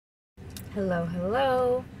Hello,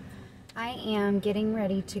 hello. I am getting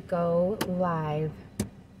ready to go live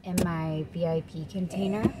in my VIP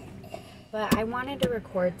container, but I wanted to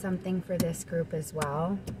record something for this group as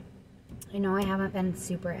well. I know I haven't been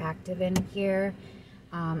super active in here.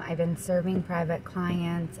 I've been serving private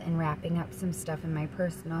clients and wrapping up some stuff in my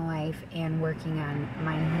personal life and working on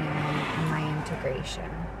my healing and my integration.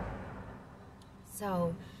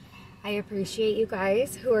 So I appreciate you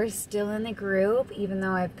guys who are still in the group, even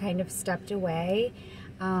though I've kind of stepped away.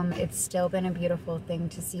 It's still been a beautiful thing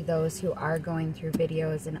to see those who are going through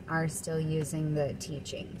videos and are still using the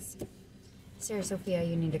teachings. Sarah Sophia,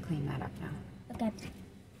 you need to clean that up now. Okay.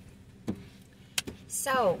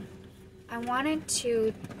 So, I wanted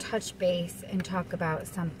to touch base and talk about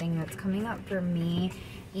something that's coming up for me,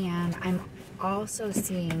 and I'm also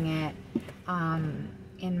seeing it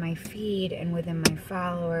in my feed and within my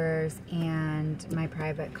followers and my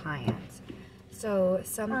private clients. So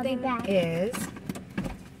something is,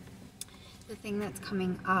 the thing that's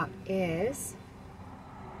coming up is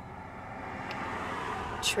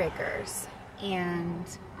triggers. And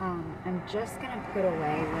I'm just gonna put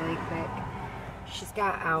away really quick. She's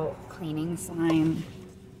got out cleaning slime.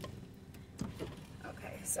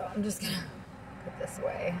 Okay, so I'm just gonna put this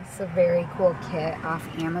away. It's a very cool kit off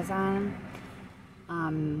Amazon.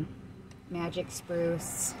 Magic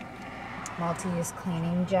Spruce multi-use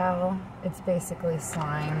cleaning gel. It's basically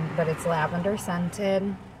slime, but it's lavender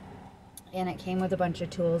scented, and it came with a bunch of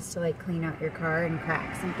tools to like clean out your car and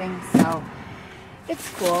cracks and things, so it's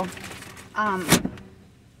cool.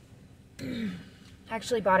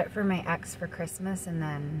 Actually bought it for my ex for Christmas and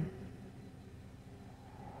then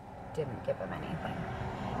didn't give him anything.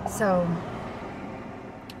 So,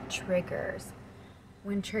 triggers.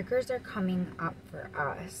 When triggers are coming up for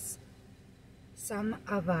us, some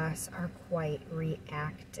of us are quite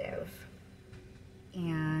reactive.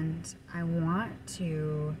 And I want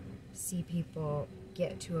to see people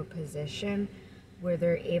get to a position where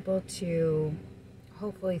they're able to,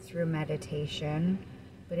 hopefully through meditation,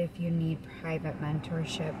 but if you need private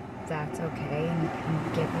mentorship, that's okay,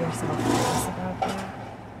 and give yourself grace about that.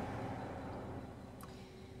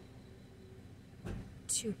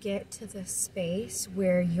 To get to the space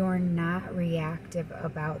where you're not reactive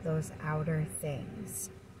about those outer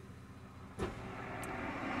things.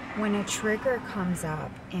 When a trigger comes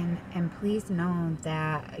up, and please know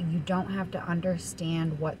that you don't have to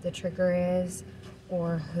understand what the trigger is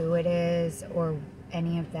or who it is or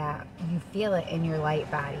any of that. You feel it in your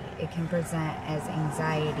light body. It can present as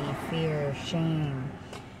anxiety, fear, shame.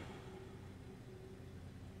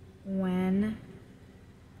 When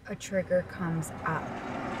a trigger comes up,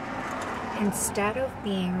 instead of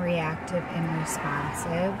being reactive and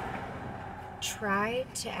responsive, try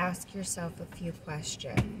to ask yourself a few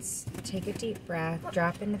questions. Take a deep breath,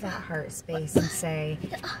 drop into that heart space and say,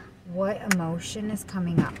 what emotion is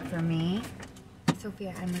coming up for me?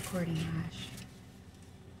 Sophia, I'm recording, Ash.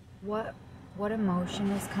 What emotion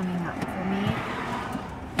is coming up for me?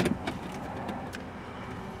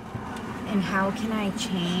 And how can I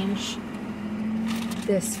change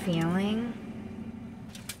this feeling?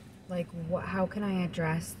 Like, how can I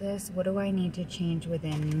address this? What do I need to change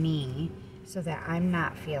within me so that I'm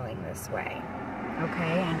not feeling this way?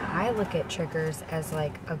 Okay, and I look at triggers as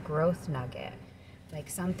like a growth nugget, like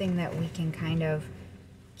something that we can kind of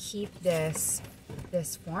keep this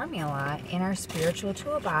formula in our spiritual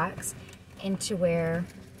toolbox into where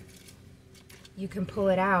you can pull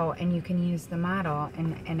it out and you can use the model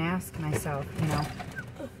and ask myself, you know,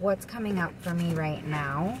 what's coming up for me right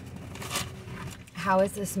now? How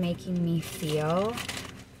is this making me feel?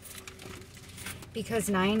 Because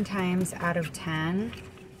 9 times out of 10,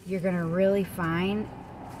 you're going to really find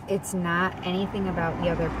it's not anything about the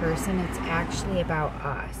other person. It's actually about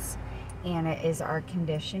us. And it is our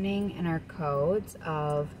conditioning and our codes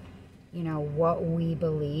of, you know, what we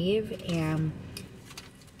believe. And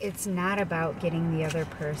it's not about getting the other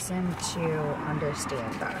person to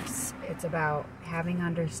understand us. It's about having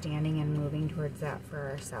understanding and moving towards that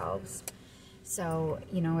for ourselves. So,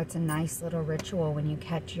 you know, it's a nice little ritual when you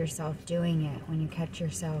catch yourself doing it, when you catch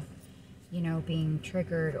yourself, you know, being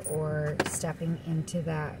triggered or stepping into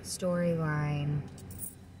that storyline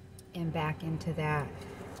and back into that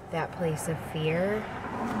place of fear.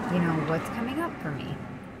 You know, what's coming up for me?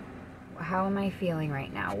 How am I feeling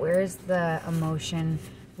right now? Where's the emotion?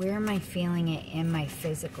 Where am I feeling it in my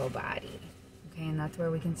physical body? Okay, and that's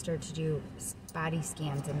where we can start to do body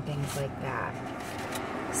scans and things like that.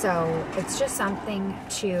 So it's just something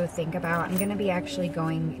to think about. I'm going to be actually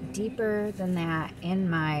going deeper than that in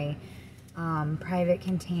my private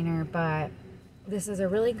container, but this is a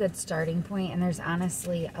really good starting point, and there's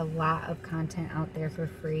honestly a lot of content out there for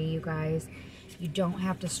free, you guys. You don't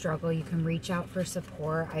have to struggle. You can reach out for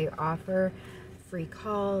support. I offer free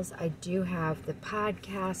calls. I do have the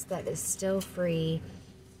podcast that is still free.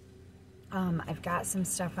 I've got some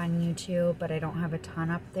stuff on YouTube, but I don't have a ton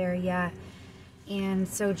up there yet. And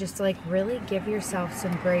so just like really give yourself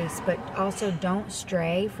some grace, but also don't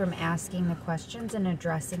stray from asking the questions and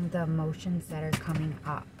addressing the emotions that are coming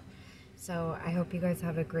up. So I hope you guys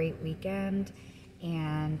have a great weekend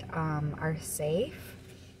and are safe,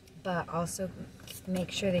 but also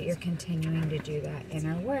make sure that you're continuing to do that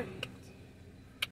inner work.